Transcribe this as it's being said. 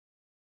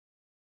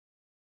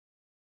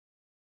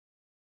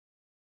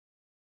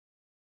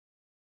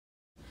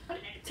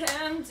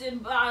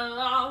Tempted by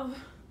love,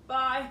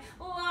 by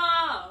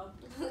love.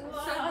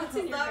 What's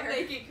in your hair?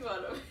 Making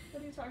fun of.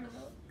 What are you talking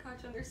about? Couch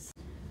under.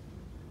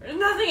 There's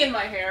nothing in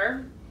my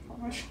hair.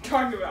 What are you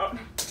talking about?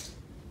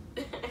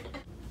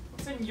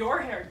 What's in your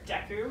hair,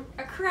 Deku?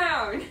 A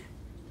crown.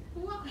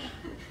 What?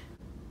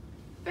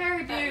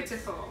 Very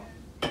beautiful.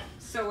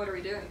 So what are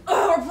we doing?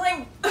 Oh, we're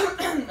playing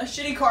a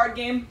shitty card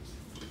game.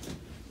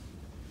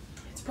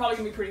 It's probably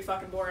gonna be pretty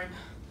fucking boring.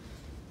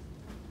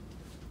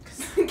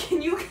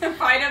 Can you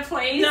find a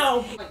place?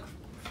 No. Like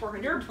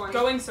 420.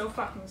 You're going so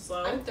fucking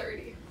slow. I'm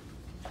 30.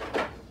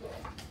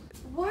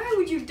 Why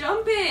would you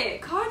dump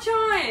it?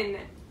 Kachan!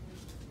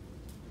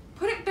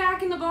 Put it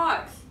back in the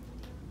box.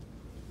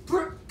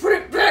 Put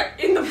it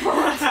back in the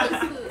box.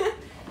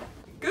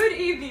 Good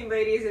evening,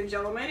 ladies and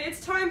gentlemen.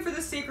 It's time for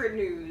the secret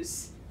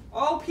news.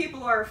 All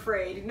people are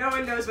afraid. No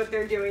one knows what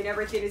they're doing.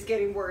 Everything is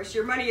getting worse.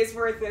 Your money is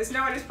worthless.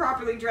 No one is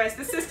properly dressed.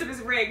 The system is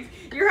rigged.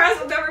 Your house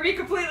will never be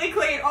completely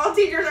clean. All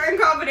teachers are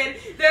incompetent.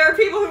 There are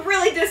people who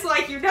really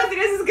dislike you. Nothing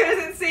is as good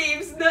as it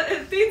seems.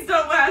 Things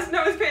don't last.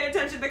 No one's paying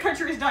attention. The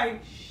country is dying.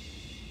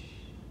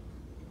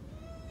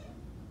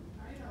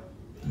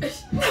 Me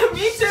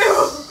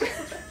too!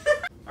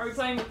 Are we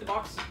playing with the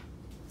box?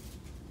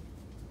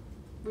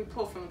 We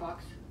pull from the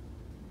box.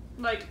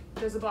 Like,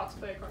 does the box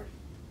play a card?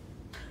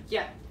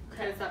 Yeah.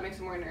 Because that makes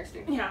it more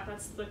interesting. Yeah,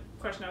 that's the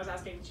question I was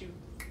asking that you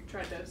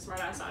tried to smart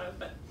ass out of,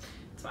 but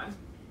it's fine.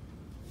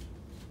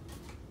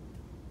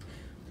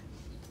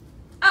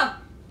 Oh!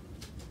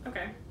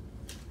 Okay.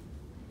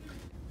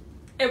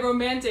 A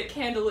romantic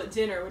candlelit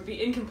dinner would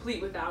be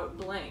incomplete without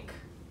blank.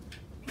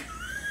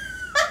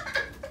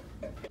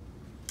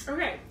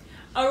 Okay.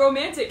 A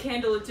romantic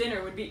candlelit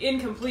dinner would be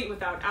incomplete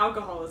without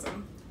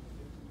alcoholism,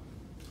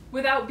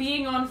 without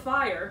being on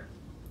fire,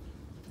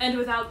 and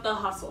without the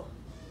hustle.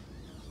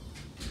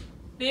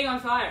 Being on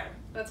fire.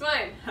 That's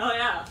mine. Hell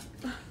yeah.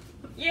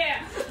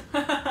 Yeah!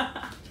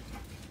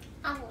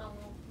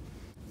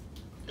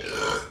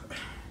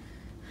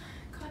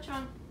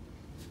 Kachan.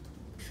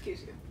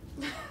 Excuse you.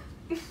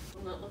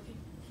 I'm not looking.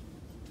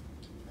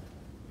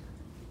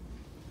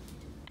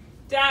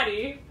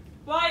 Daddy,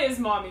 why is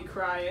mommy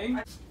crying?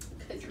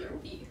 Because you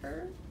beat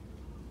her?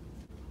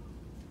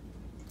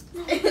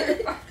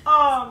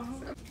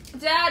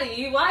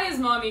 Daddy, why is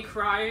mommy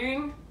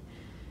crying?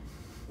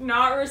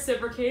 Not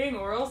reciprocating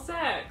oral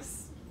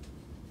sex.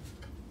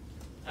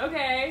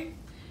 Okay.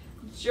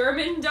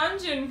 German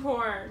dungeon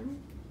porn.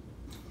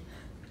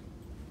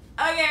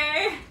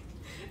 Okay.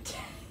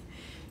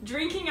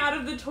 Drinking out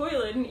of the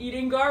toilet and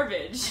eating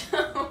garbage.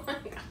 Oh my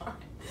god.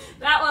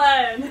 That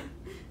one.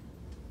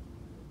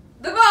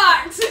 The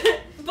box!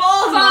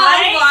 Balls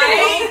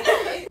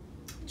white.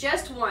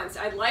 Just once,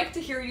 I'd like to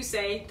hear you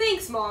say,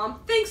 "Thanks, Mom.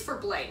 Thanks for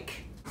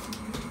blank."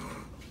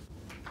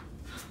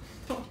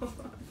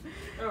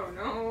 Oh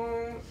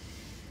no.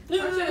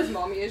 Kachan has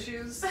mommy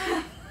issues.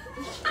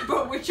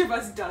 But which of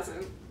us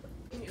doesn't?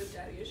 You have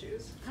daddy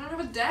issues. I don't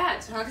have a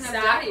dad, so how can I have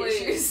daddy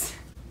Exactly. issues?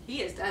 He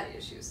has daddy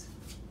issues.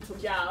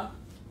 Yeah.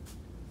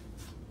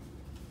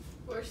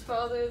 Worst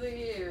father of the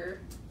year.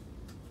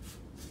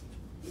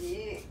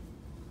 Yeah.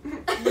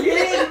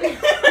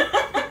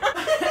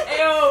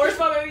 Ayo, worst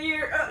father of the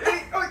year.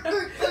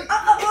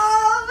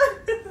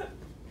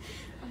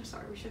 I'm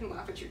sorry, we shouldn't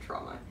laugh at your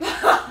trauma.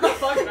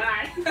 Fuck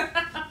that.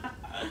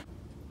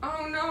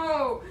 Oh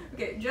no!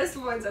 Okay, just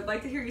once, I'd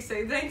like to hear you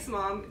say, "Thanks,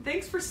 Mom.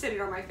 Thanks for sitting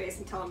on my face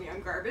and telling me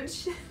I'm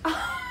garbage."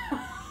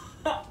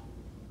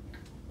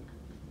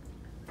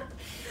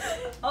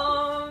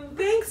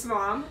 Thanks,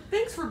 Mom.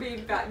 Thanks for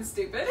being fat and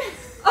stupid.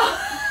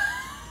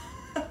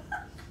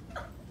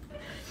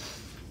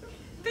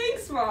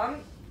 Thanks,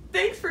 Mom.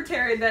 Thanks for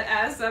tearing that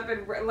ass up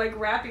and like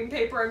wrapping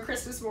paper on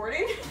Christmas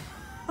morning.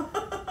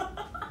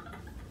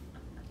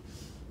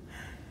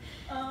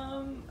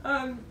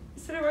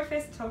 Sit on my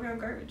face and tell me I'm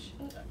garbage.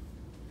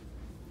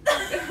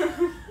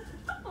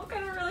 What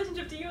kind of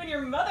relationship do you and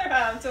your mother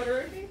have,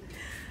 Todoroki?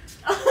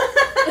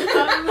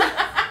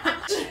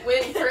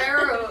 When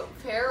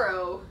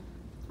Pharaoh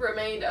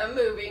remained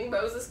unmoving,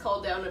 Moses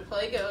called down a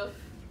plague of...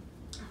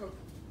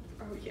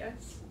 Oh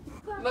yes.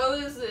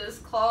 Moses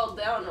called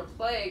down a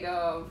plague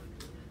of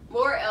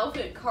more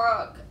elephant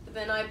croc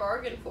than I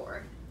bargained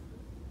for.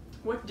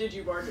 What did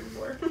you bargain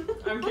for?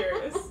 I'm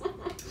curious. Like,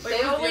 They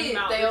what's the only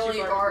amount that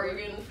you bargained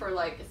bargained for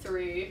like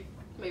 3,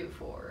 maybe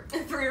 4.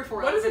 3 or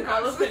 4 for? What does an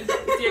elephant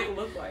elephant dick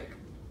look like?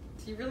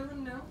 Do you really want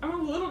to know? I'm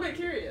a little bit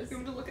curious. You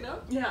want me to look it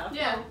up? Yeah.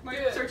 Yeah, Oh, my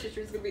do it. search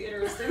history is going to be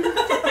interesting.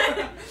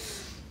 I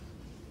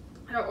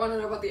don't want to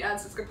know about the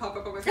ads that's going to pop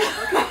up on my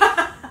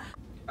Facebook.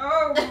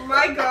 Oh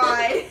my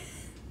god.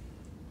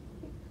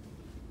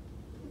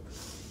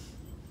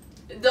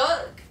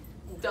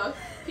 Duck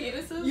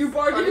penises? You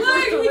bargained Are for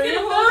you- three we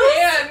can of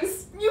hold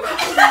those?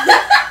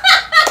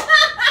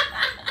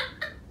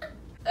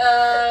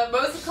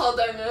 Moses called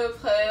down a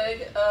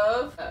plague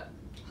of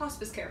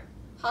Hospice care.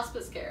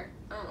 hospice care.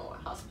 I don't know what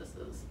hospice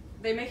is.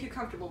 They make you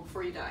comfortable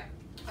before you die.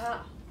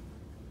 Ah.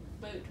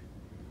 Mood.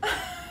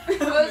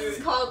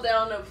 Moses called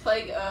down a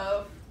plague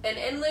of an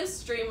endless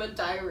stream of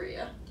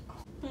diarrhea.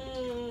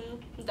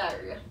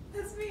 Diarrhea.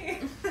 That's me.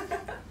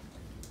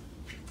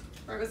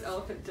 Or it was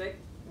elephant dick.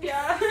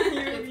 Yeah,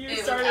 you It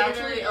was started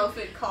actually a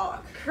elephant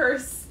cock.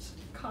 cursed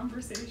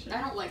conversation.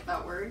 I don't like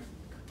that word.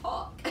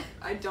 Cock.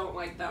 I don't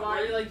like that Why,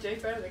 word. you like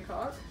Jake better than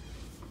cock?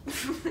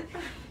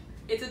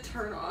 It's a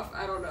turn off.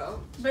 I don't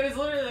know. But it's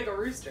literally like a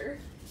rooster.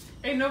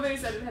 And nobody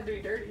said it had to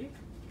be dirty.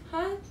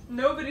 Huh?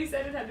 Nobody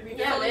said it had to be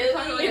dirty. Yeah, You're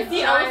talking like It's a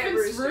the giant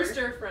elephant's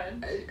rooster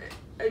friend.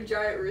 A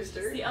giant It's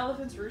rooster. the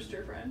elephant's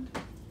rooster friend.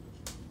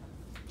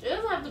 It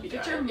doesn't have to be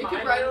Get giant. your It mind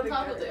could ride out on of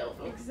top the of the gutter.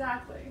 elephant.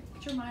 Exactly.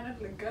 Get your mind out of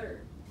the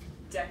gutter.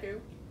 Deku.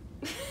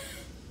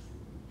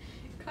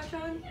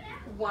 Kachan,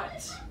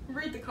 What?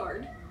 read the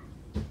card.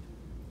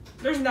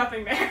 There's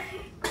nothing there.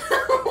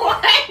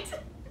 What?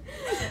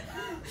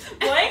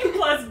 Blank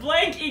plus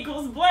blank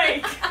equals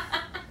blank.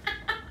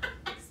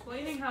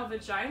 Explaining how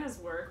vaginas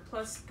work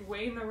plus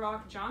Dwayne The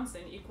Rock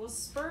Johnson equals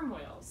sperm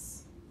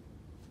whales.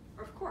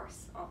 Of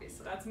course,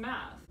 obviously. That's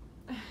math.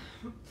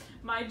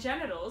 My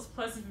genitals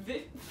plus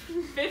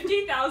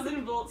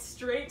 50,000 volts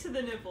straight to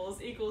the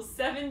nipples equals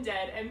 7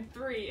 dead and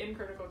 3 in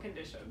critical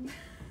condition.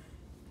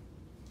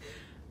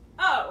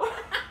 Oh.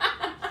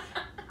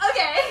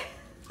 Okay.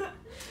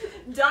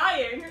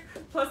 Dying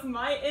plus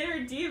my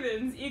inner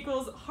demons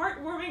equals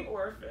heartwarming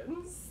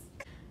orphans.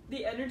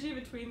 The energy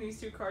between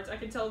these two cards, I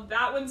can tell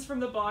that one's from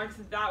the box,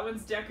 that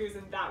one's Deku's,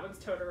 and that one's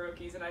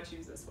Todoroki's, and I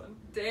choose this one.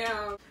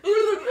 Damn.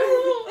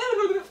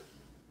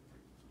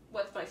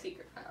 What's my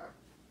secret power?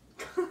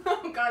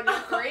 Oh god,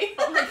 you're great.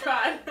 Oh my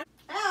god.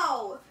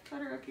 Ow!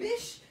 Todoroki.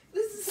 Fish!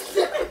 This is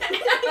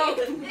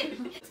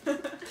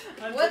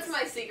What's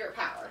my secret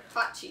power?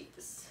 Hot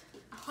cheese.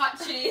 Hot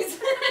cheese.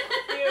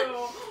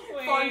 Ew.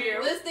 Wait. Fondue.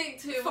 Listening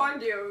to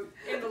Fondue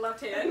in the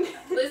left hand.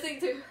 listening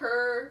to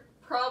her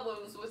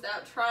problems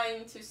without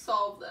trying to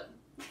solve them.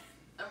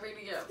 I'm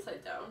reading it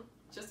upside down,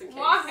 just in case.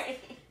 Why?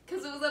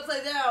 Because it was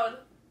upside down.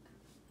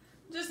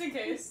 Just in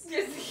case.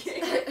 Just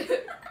kidding.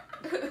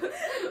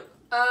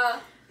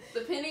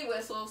 The penny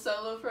whistle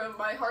solo from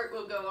My Heart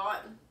Will Go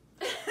On.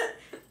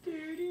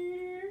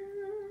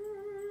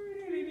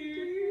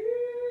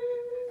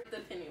 The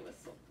penny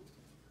whistle.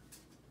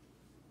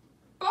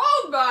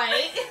 Bald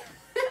bite.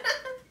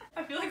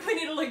 I feel like we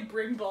need to like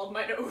bring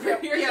Baldmite over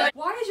here. Yeah.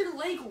 Why is your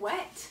leg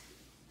wet?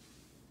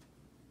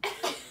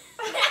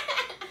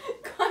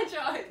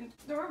 Kachan.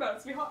 Don't worry about it,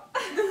 it's gonna be hot.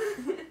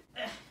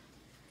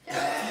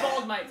 It's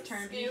Baldmite's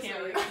turn, but you Excuse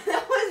can't me. wait.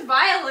 That was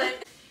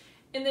violent.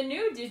 In the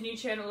new Disney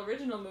Channel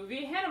original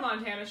movie, Hannah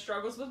Montana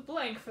struggles with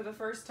blank for the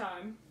first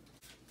time.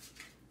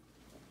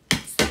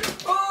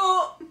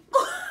 Oh.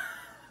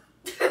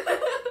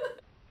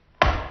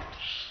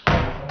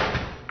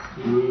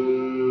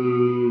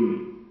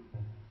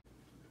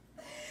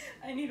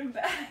 I need him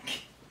back.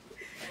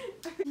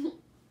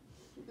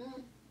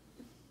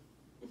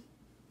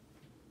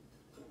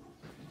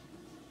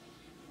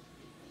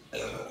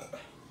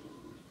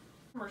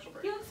 Commercial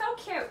break. You look so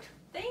cute.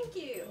 Thank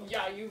you.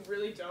 Yeah, you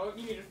really don't.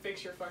 You need to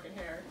fix your fucking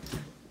hair.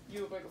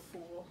 You look like a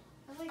fool.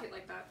 I like it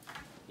like that.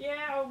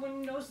 Yeah,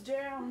 windows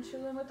down,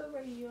 chilling with the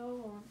radio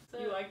on. So-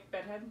 You like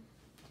bedhead?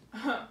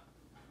 Can't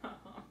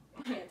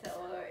tell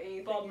what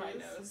anything Bald my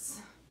is. nose.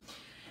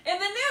 In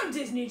the new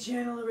Disney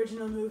Channel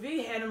original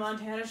movie, Hannah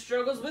Montana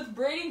struggles with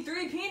braiding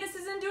 3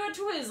 penises into a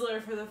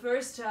Twizzler for the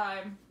first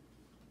time.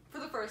 For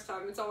the first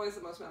time, it's always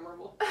the most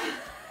memorable.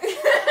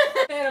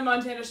 Hannah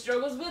Montana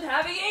struggles with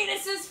having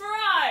anuses for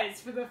eyes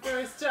for the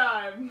first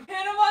time.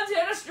 Hannah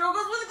Montana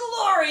struggles with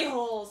glory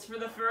holes for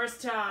the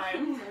first Oh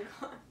time. my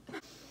god.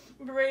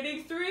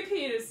 Braiding 3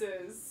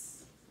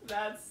 penises.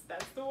 That's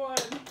the one.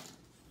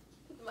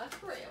 My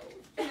friend.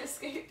 It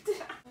escaped.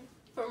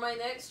 For my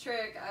next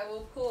trick, I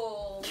will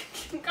pull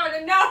God,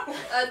 no!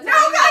 a No,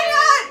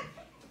 Kachan!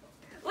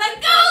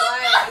 Let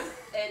go!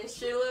 and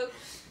she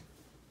looks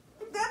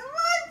That's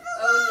my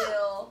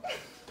O'Neill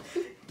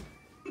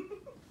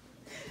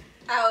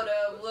out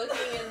of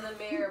looking in the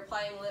mirror,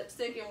 applying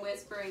lipstick and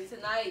whispering,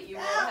 "Tonight you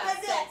will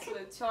have sex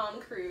with Tom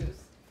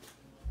Cruise."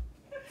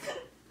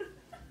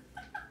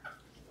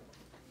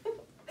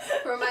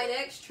 For my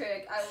next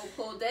trick, I will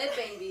pull dead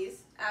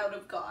babies out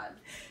of God.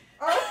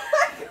 Oh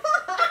my god!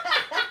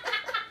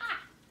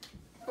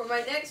 For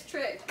my next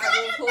trick,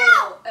 I will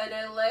pull an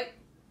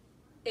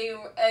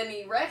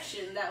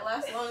erection that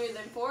lasts longer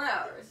than 4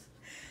 hours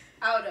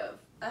out of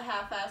a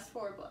half-assed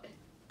foreplay.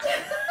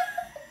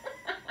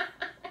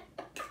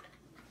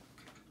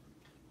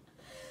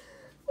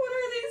 What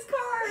are these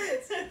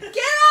cards?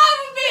 Get off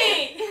of me!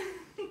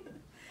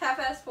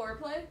 Half-assed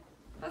foreplay?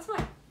 That's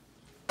fine.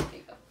 There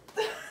you go.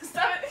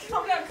 Stop it!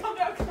 Calm down, calm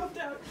down, calm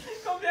down,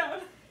 calm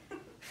down.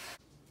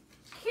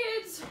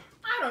 Kids,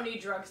 I don't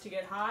need drugs to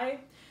get high.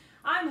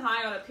 I'm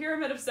high on a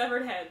pyramid of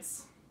severed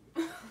heads.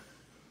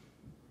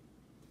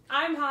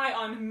 I'm high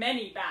on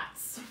many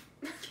bats.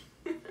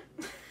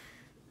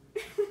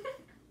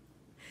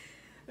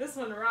 This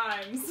one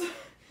rhymes.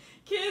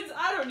 Kids,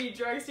 I don't need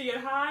drugs to get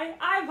high.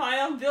 I'm high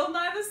on Bill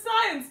Nye the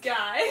Science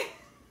Guy.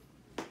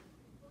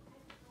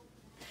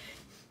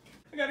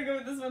 I gotta go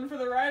with this one for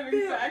the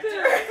rhyming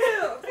factor.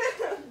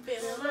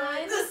 Bill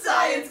Nye The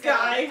Science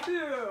Guy.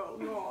 Oh,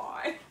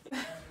 boy.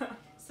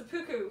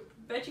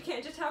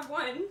 have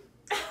one.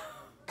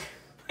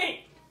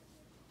 Wait.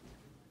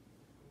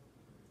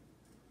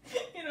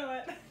 You know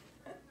what?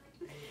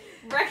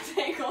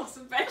 Rectangles.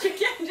 Bet you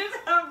can't just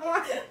have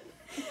one.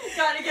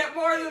 Gotta get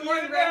more than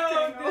one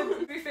rectangle.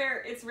 To be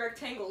fair, it's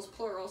rectangles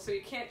plural, so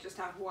you can't just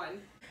have one.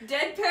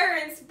 Dead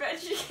parents.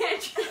 Bet you can't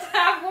just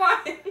have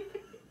one.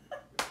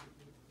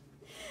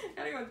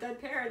 Gotta go with dead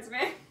parents,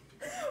 man.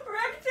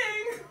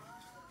 Rectangle.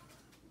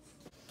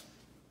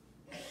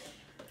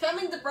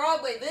 Coming to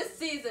Broadway this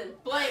season,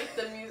 blank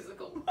the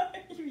musical.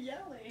 Why are you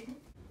yelling?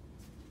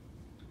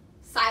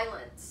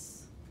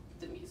 Silence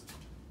the musical.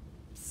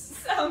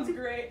 Sounds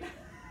great.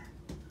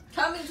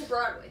 Coming to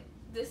Broadway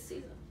this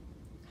season.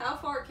 How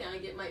far can I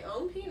get my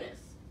own penis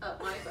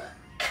up my butt?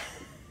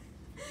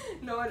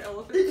 No, an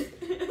elephant.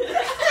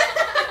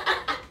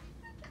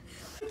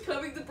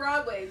 Coming to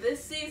Broadway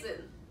this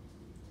season.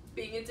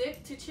 Being a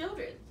dick to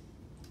children.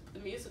 The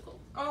musical.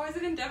 Oh, is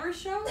it Endeavor's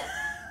show?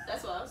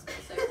 That's what I was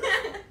gonna say.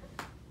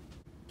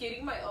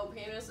 Getting my own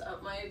penis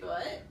up my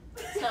butt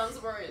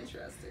sounds more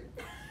interesting.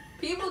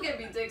 People can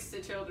be dicks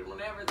to children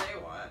whenever they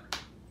want.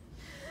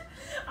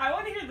 I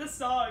want to hear the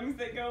songs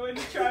that go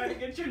into trying to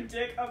get your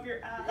dick up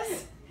your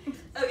ass.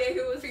 Okay,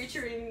 who was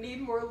featuring Need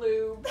More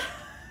Lube?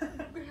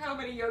 How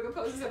many yoga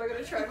poses am I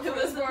gonna try before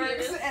this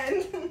works?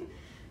 And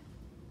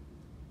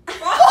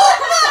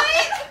Oh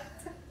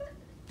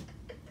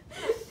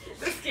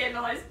the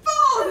scandalized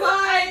ball.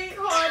 My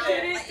God.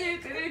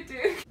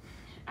 Do.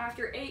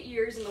 After 8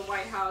 years in the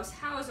White House,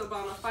 how is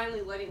Obama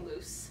finally letting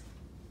loose?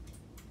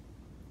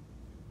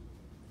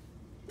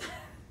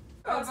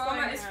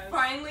 Obama is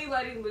finally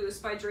letting loose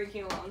by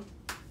drinking alone.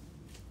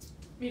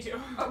 Me too.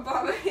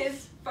 Obama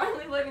is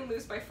finally letting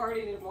loose by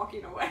farting and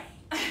walking away.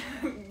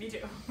 Me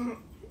too.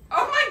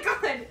 Oh my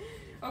God!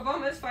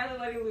 Obama is finally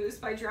letting loose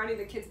by drowning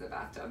the kids in the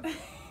bathtub.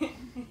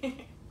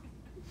 I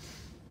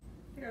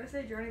gotta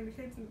say, drowning the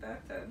kids in the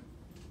bathtub.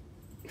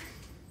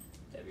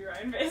 Debbie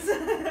Ryan face.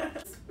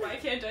 Why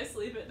can't I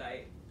sleep at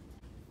night?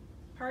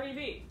 Cardi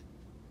B.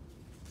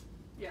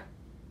 Yeah.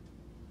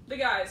 The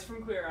guys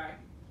from Queer Eye.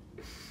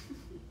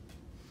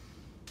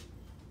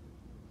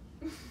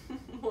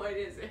 What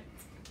is it?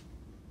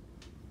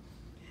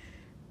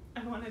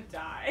 I want to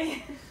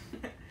die.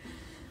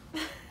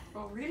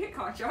 Well, read it,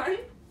 Kachan.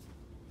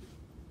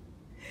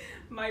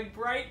 My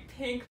bright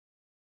pink.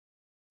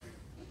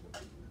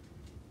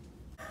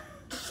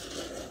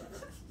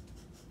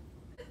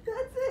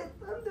 That's it.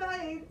 I'm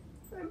dying.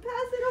 I'm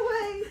passing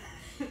away.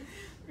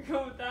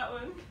 Go with that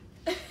one.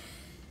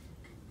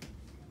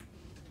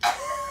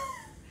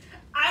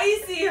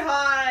 Icy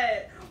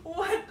hot!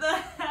 What the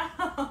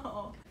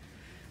hell?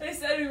 They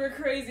said we were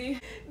crazy.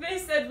 They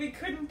said we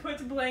couldn't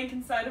put blank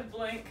inside of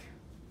blank.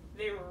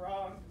 They were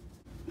wrong.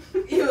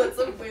 You want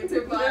some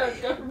winter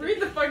body? No, read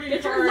the fucking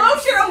Get your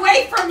cards. lotion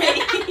away from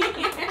me!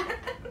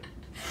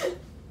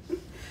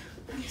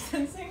 I'm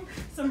sensing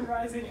some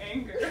rising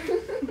anger.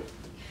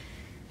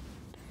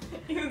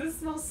 Ew, this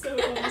smells so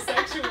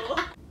homosexual.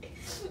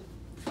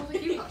 Smells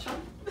like you, Kachan.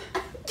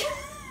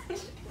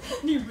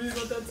 You really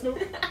want that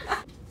smoke?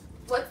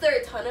 What's there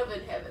a ton of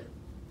in heaven?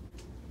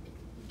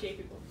 Gay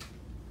people.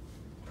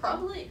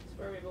 Probably. That's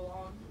where we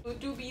belong. Who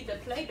do be the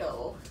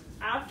Play-Doh?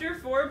 After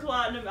 4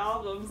 platinum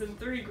albums and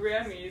 3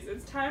 Grammys,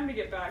 it's time to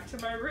get back to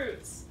my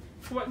roots.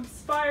 What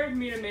inspired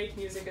me to make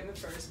music in the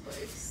first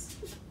place?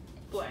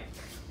 Blank.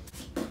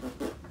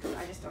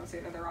 I just don't see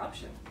another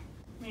option.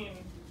 I mean,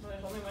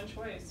 there's only one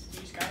choice. You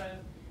just gotta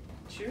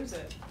choose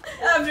it.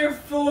 After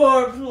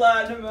 4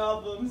 platinum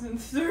albums and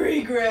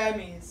 3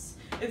 Grammys,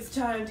 it's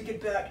time to get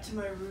back to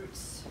my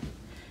roots.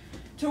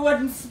 To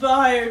what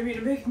inspired me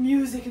to make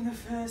music in the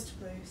first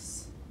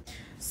place.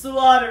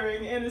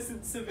 Slaughtering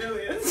innocent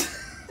civilians.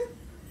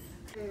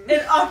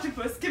 An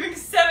octopus giving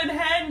 7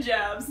 hand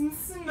jabs and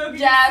smoking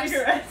Jabs.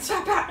 cigarettes.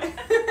 Stop that!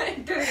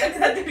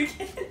 At the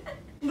beginning.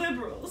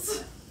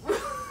 Liberals.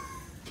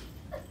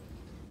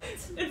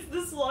 It's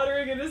the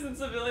slaughtering innocent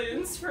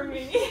civilians for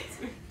me.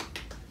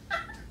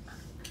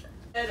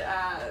 Dead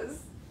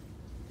ass.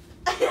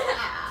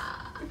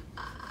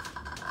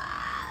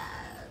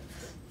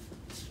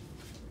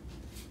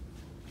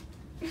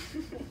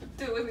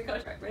 Do it with me,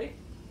 Kachan. Ready?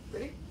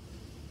 Ready?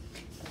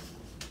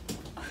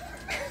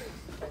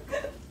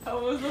 How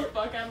was the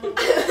fuck I'm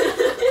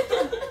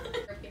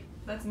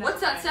That's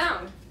What's that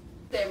sound?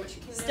 There, but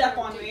you can Step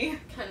never on do. me.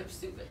 Kind of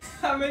stupid.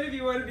 How many of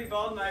you want to be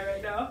bald night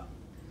right now?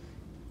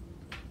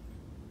 You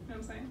know what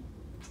I'm saying?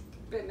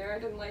 Been there, I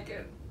didn't like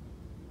it.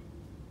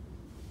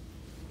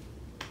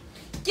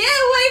 Get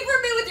away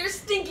from me with your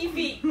stinky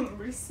feet!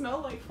 We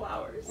smell like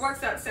flowers. What's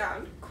that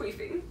sound?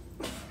 Queefing.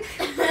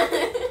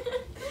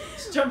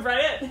 Just jump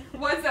right in.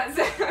 What's that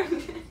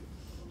sound?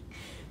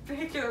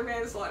 Vehicular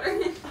manslaughter.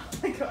 Oh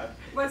my god.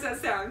 What's that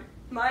sound?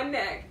 My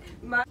neck.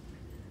 My.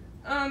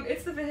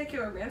 It's the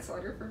vehicular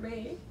manslaughter for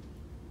me.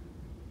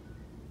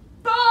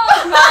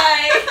 Ball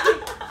night!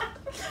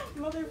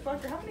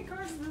 Motherfucker, how many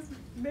cars does this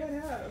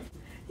man have?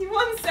 He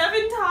won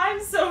 7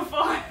 times so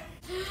far.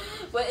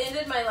 What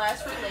ended my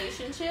last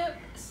relationship?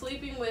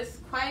 Sleeping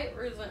with quiet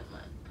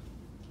resentment.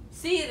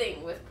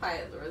 Seething with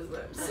quiet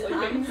resentment. Sleeping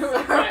I'm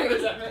with quiet sorry.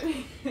 resentment.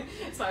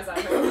 It's my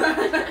side home.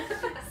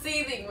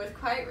 Seething with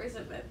quiet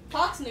resentment.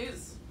 Fox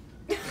News.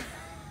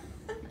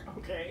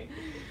 Okay.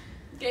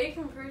 Gay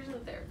conversion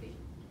therapy.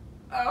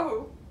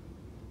 Oh.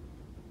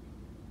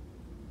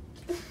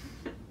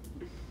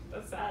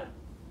 That's sad.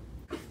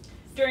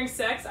 During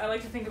sex, I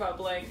like to think about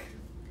blank.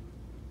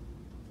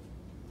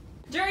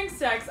 During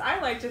sex, I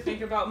like to think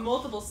about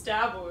multiple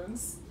stab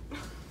wounds.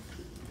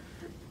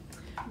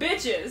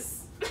 Bitches.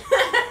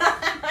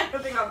 I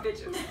don't think about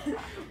bitches.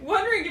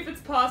 Wondering if it's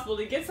possible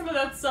to get some of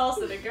that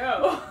salsa to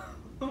go.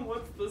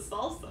 What's the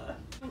salsa?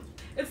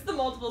 It's the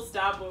multiple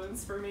stab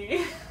wounds for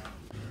me.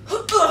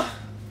 Oh,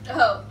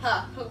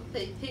 ha, ho,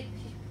 hey, hey,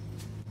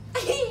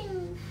 hey.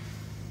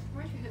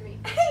 Why'd you hit me?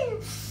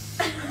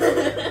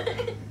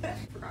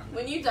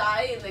 When you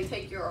die and they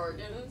take your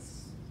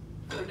organs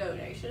for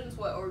donations,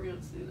 what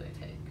organs do they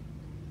take?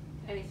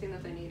 Anything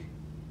that they need.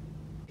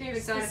 You can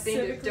even sign a thing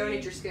to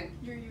donate your skin.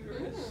 Your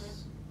uterus.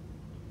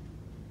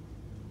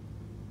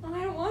 Oh,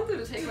 I don't want them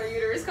to take my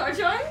uterus,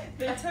 Kachan.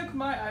 They took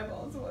my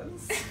eyeballs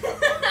once.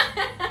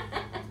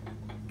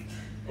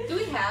 Do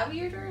we have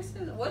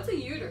uteruses? What's a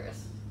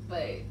uterus?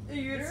 Wait. A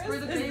uterus? It's where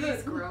the is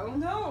babies grow.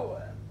 No.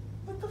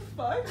 What the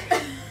fuck?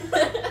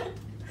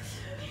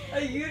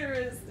 A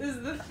uterus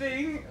is the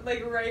thing,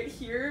 like, right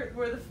here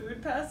where the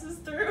food passes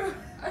through.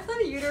 I thought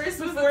a uterus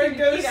was the Before thing it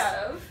you goes- eat out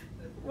of.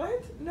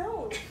 What?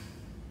 No.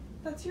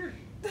 That's your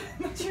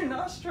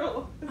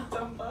nostril,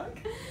 dumb fuck.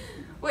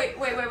 Wait.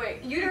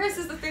 Uterus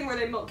is the thing where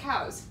they milk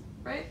cows,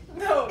 right?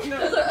 No.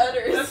 Those are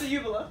udders. That's a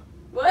uvula.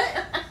 What?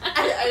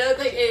 I don't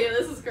think any of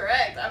this is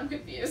correct. I'm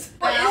confused.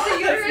 What, Now, is the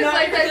that's uterus not-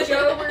 like that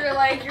joke where you're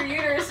like, your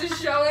uterus is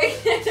showing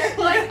and you're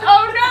like,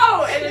 oh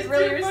no! And it's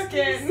really your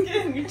fucking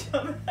skin. you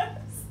dumbass.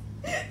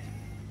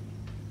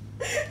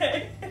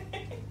 Hey.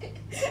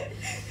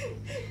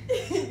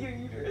 Your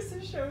uterus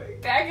is showing.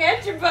 Back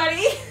at you,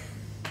 buddy.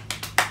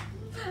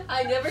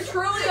 I never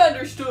truly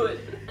understood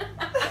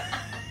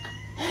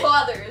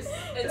fathers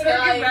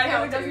until I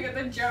doesn't encountered. get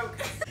the joke.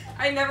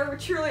 I never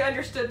truly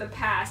understood the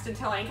past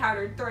until I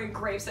encountered throwing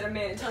grapes at a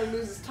man until he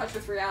loses touch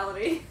with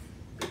reality.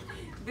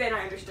 Then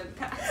I understood the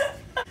past.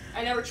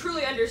 I never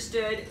truly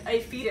understood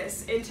a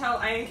fetus until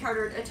I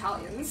encountered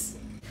Italians.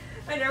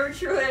 I never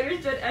truly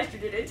understood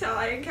estrogen until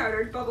I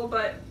encountered bubble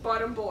butt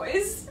bottom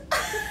boys.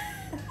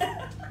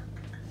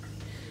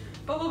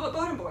 Bubble butt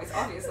bottom boys,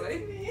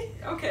 obviously.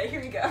 Okay,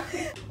 here we go.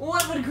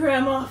 What would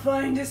Grandma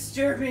find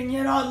disturbing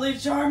yet oddly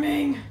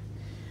charming?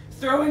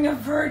 Throwing a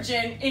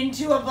virgin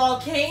into a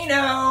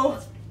volcano.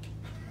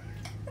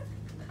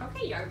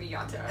 Okay,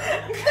 Yarbiyato.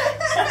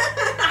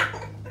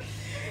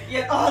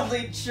 Yet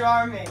oddly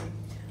charming.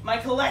 My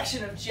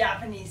collection of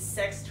Japanese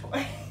sex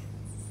toys.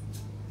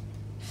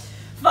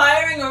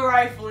 Firing a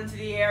rifle into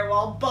the air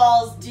while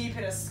balls deep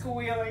in a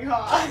squealing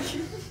hog.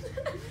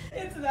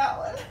 It's that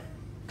one.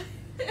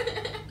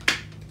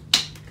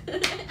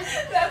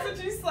 That's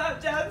what you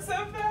slapped down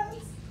so fast.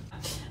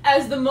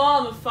 As the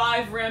mom of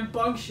 5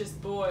 rambunctious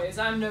boys,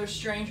 I'm no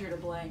stranger to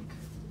blank.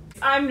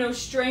 I'm no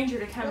stranger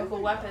to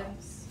chemical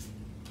weapons.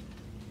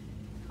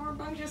 How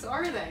rambunctious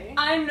are they?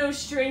 I'm no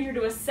stranger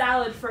to a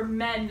salad for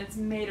men that's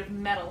made of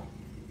metal.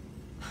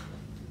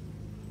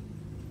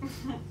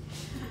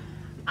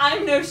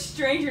 I'm no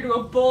stranger to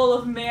a bowl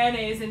of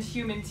mayonnaise and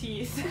human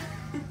teeth.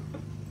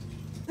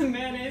 The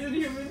mayonnaise and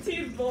human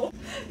teeth bowl.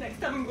 Next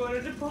time I'm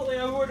going to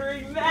Chipotle, I'm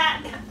ordering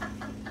that.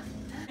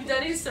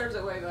 Denny's serves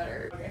it way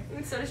better. Okay.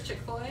 And so does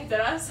Chick-fil-A.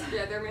 That us?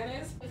 Yeah, their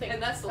mayonnaise. I think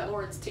And that's the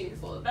Lord's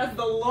teeth. That's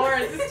the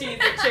Lawrence teeth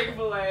at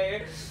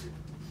Chick-fil-A.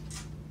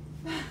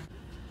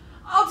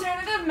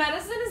 Alternative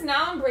medicine is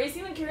now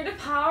embracing the curative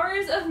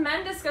powers of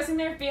men discussing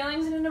their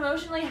feelings in an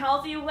emotionally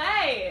healthy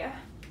way.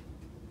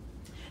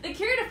 The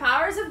curative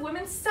powers of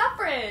women's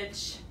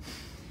suffrage.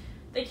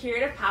 The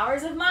curative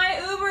powers of my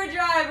Uber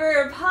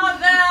driver,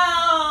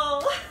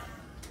 Pavel.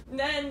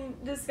 Men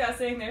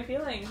discussing their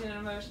feelings in an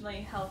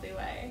emotionally healthy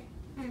way.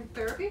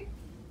 Therapy?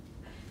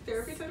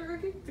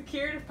 Therapy? The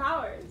curative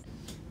powers.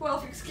 Well,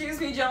 if you excuse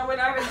me, gentlemen,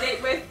 I have a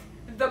date with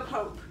the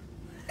Pope.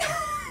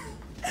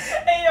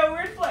 Hey, yo,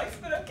 weird flex,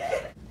 but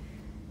okay.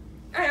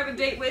 I have a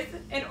date with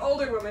an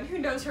older woman who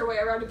knows her way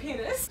around a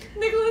penis.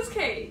 Nicolas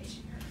Cage.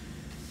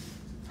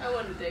 I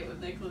want to date with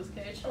Nicolas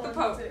Cage. The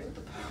Pope.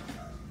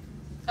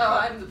 Oh,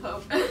 I'm the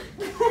Pope.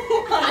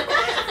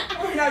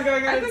 We're not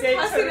going on I've a been date.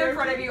 cussing in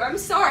front of you. I'm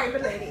sorry,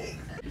 but lady.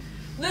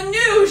 The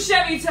new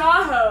Chevy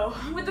Tahoe,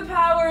 with the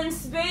power and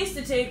space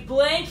to take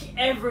blank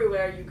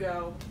everywhere you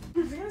go.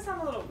 It's gonna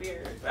sound a little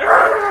weird.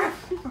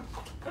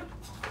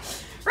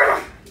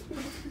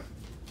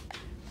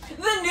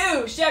 The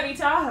new Chevy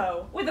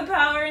Tahoe, with the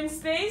power and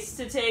space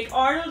to take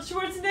Arnold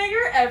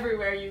Schwarzenegger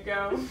everywhere you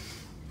go.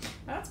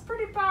 That's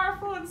pretty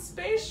powerful and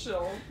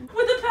spatial.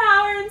 With the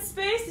power and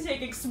space to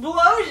take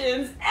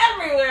explosions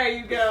everywhere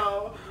you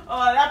go.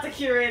 Oh, that's a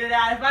curated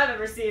ad if I've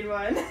ever seen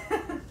one.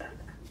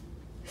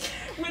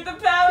 With the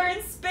power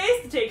and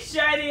space to take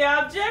shiny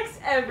objects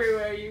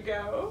everywhere you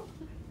go.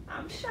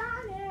 I'm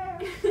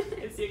shiny.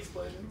 It's the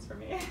explosions for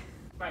me.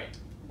 Right.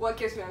 What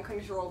gives me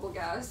uncontrollable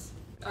gas?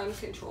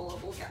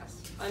 Uncontrollable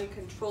gas.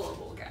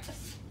 Uncontrollable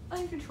gas.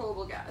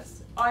 Uncontrollable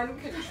gas.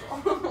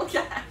 Uncontrollable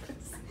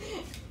gas.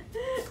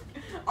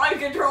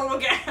 Uncontrollable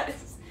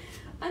gas.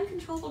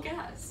 Uncontrollable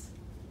gas.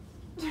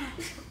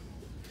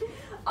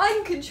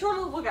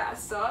 Uncontrollable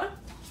gas, sir.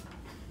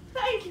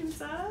 Thank you,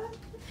 sir.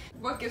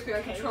 What gives me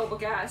uncontrollable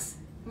gas?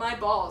 My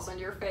balls on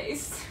your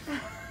face.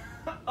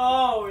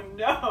 Oh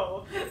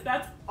no,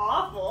 that's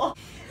awful.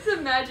 The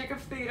magic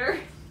of theater.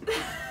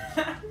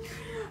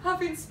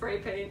 Huffing spray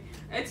paint.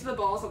 It's the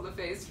balls on the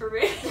face for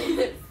me.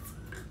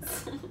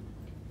 It's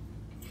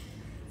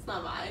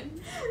not mine.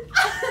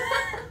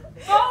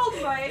 Balls,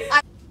 mate.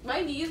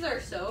 My knees are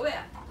so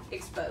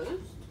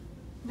exposed.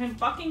 Then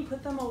fucking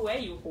put them away,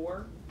 you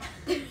whore.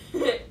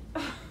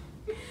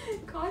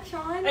 Gosh,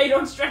 on. Hey,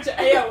 don't stretch it.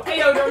 Ayo,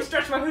 ayo, don't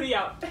stretch my hoodie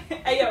out.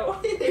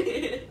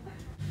 Ayo.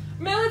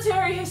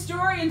 Military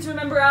historians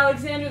remember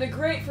Alexander the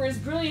Great for his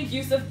brilliant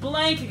use of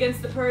blank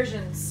against the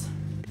Persians.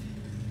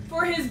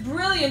 For his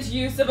brilliant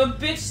use of a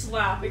bitch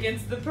slap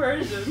against the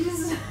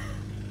Persians.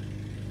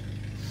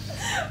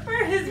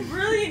 For his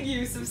brilliant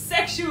use of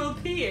sexual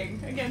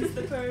peeing against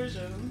the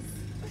Persians.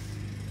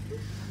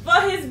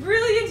 For his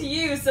brilliant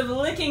use of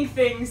licking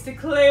things to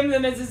claim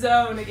them as his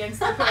own against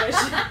the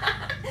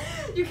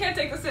Persians. You can't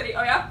take the city.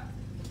 Oh yeah?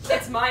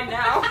 It's mine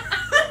now.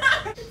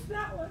 It's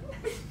that one.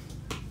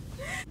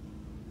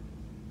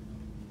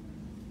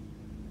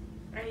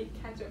 I eat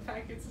ketchup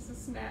packets as a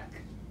snack.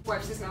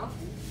 Wipes his mouth.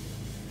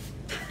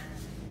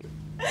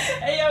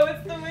 Ayo,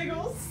 it's the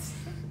Wiggles.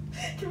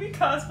 Can we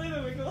cosplay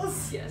the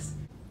Wiggles? Yes.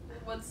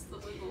 What's the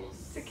Wiggles?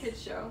 It's a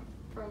kid's show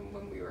from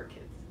when we were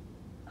kids.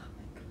 Oh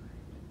my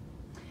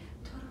god.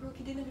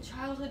 Todoroki didn't have a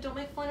childhood. Don't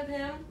make fun of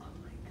him. Oh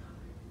my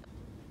god.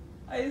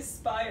 I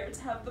aspire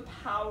to have the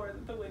power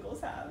that the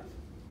Wiggles have.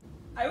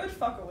 I would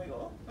fuck a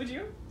Wiggle. Would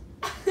you?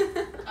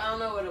 I don't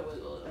know what a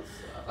Wiggle is.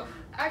 So.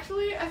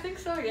 Actually, I think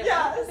so, yeah.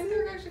 Yeah. I think they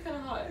were actually kind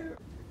of hot.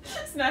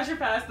 Smash or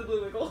pass the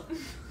blue Wiggle.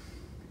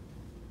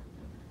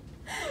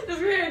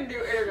 Just be a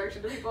new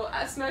introduction to people.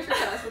 Smash or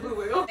pass the blue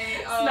Wiggle.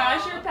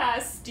 Smash or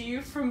pass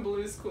Steve from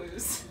Blue's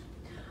Clues.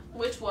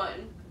 Which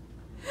one?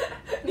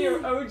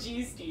 Your OG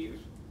Steve.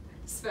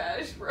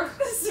 Smash, bro.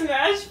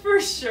 Smash for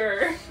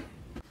sure.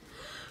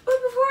 But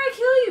before I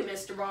kill you,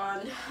 Mr.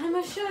 Bond, I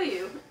must show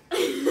you.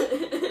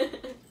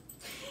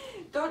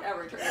 Don't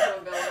ever turn into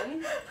a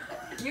villain.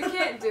 You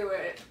can't do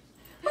it.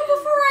 But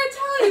before I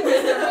tell you,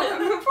 Mr. Bond,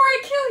 Before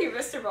I kill you,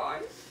 Mr.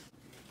 Bond.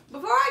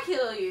 before I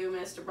kill you,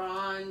 Mr.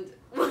 Bond,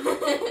 I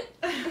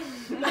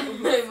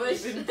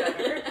must Even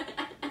better.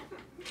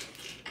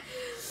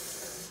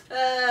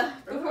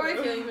 Before I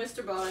kill you,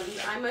 Mr. Bond,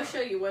 I must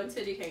show you one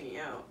titty hanging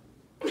out.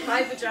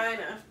 My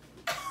vagina.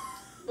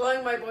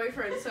 Blowing my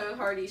boyfriend so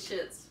hard he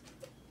shits.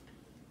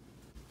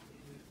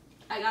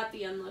 I got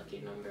the unlucky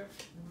number.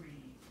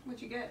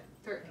 What'd you get?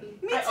 13.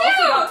 Me I too!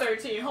 also got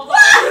 13. Hold on.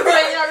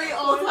 Right, are we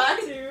all 1, time?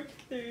 2,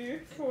 3,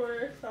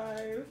 4,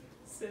 5,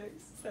 6,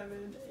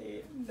 7,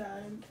 8,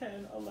 9,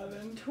 10,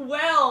 11,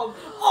 12.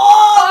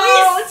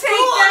 Oh, take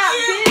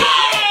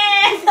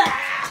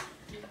that,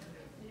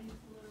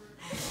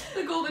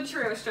 The golden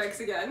trio strikes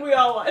again. We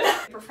all won.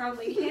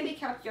 Profoundly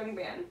handicapped young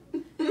man.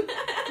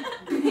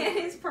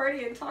 Mayonnaise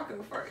party and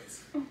taco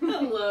farts.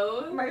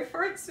 Hello? My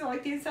farts smell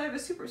like the inside of a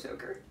super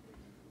soaker.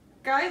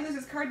 Guy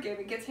loses card game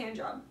and gets hand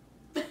job.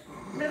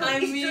 I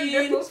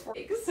mean-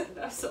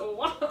 That's so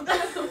wild.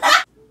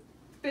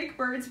 Big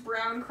Bird's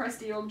brown,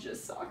 crusty old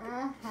just suck.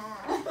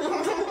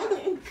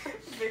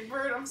 Big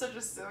Bird, I'm such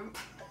a simp.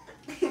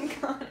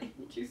 God, I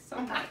hate you so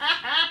much.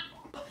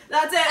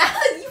 That's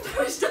it. You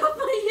pushed off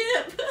my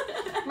hip.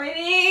 My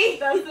knee!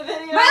 That's the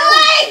video.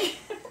 My leg!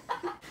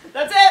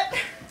 That's it.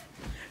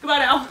 Goodbye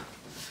now.